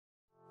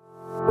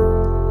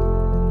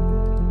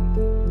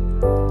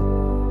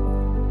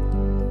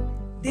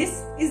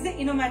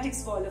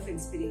Innomatics Wall of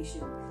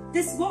Inspiration.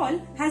 This wall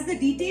has the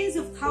details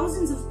of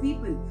thousands of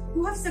people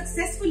who have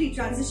successfully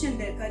transitioned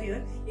their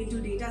career into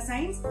data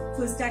science,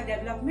 full stack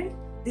development,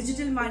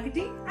 digital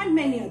marketing and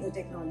many other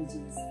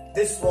technologies.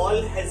 This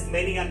wall has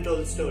many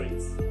untold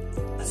stories.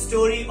 A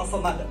story of a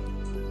mother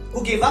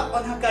who gave up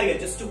on her career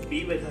just to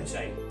be with her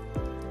child.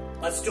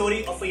 A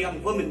story of a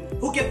young woman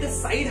who kept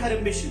aside her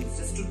ambitions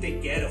just to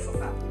take care of her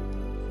family.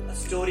 A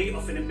story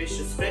of an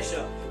ambitious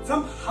fresher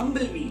from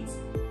humble means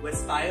who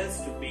aspires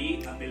to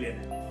be a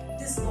millionaire.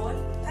 This wall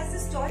has the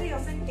story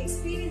of an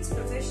experienced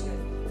professional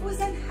who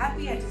is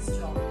unhappy at his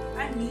job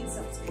and needs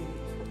upskilling.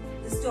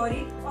 The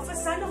story of a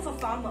son of a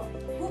farmer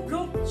who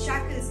broke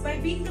shackles by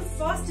being the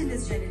first in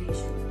his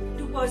generation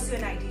to pursue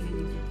an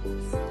IT-related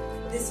course.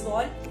 This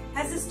wall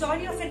has the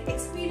story of an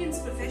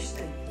experienced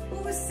professional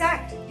who was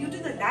sacked due to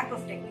the lack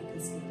of technical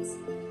skills.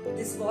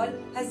 This wall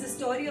has the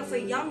story of a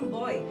young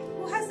boy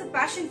who has the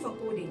passion for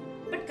coding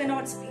but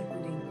cannot speak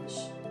good English.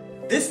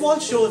 This wall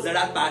shows that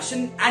our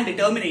passion and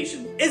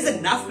determination is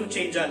enough to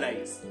change our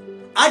lives.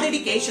 Our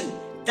dedication,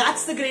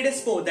 that's the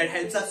greatest force that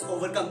helps us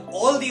overcome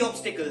all the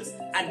obstacles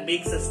and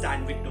makes us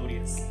stand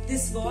victorious.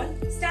 This wall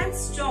stands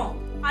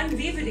strong,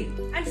 unwavering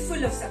and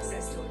full of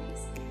success stories.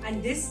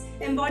 And this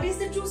embodies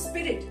the true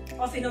spirit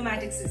of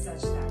Innomatics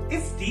Research Lab.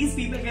 If these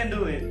people can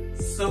do it,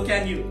 so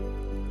can you.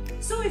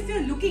 So if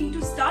you're looking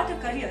to start a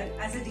career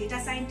as a data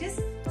scientist,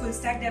 full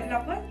stack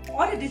developer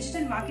or a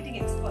digital marketing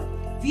expert,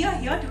 we are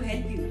here to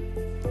help you.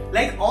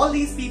 Like all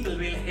these people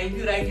will help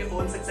you write your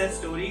own success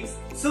stories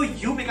so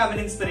you become an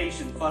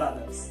inspiration for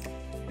others.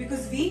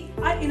 Because we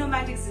are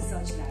Innomatics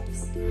Research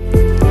Labs.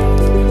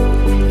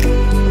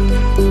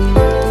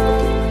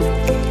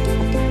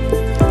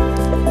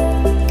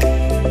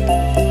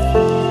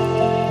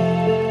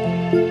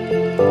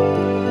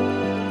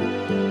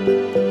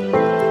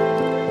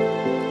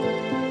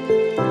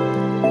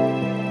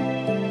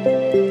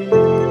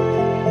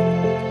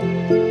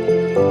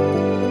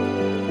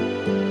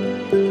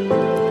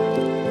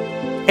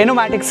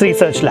 Innomatics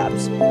Research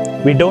Labs.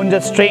 We don't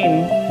just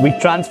train, we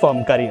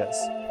transform careers.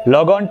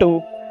 Log on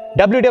to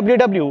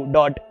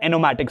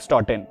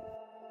www.innomatics.in.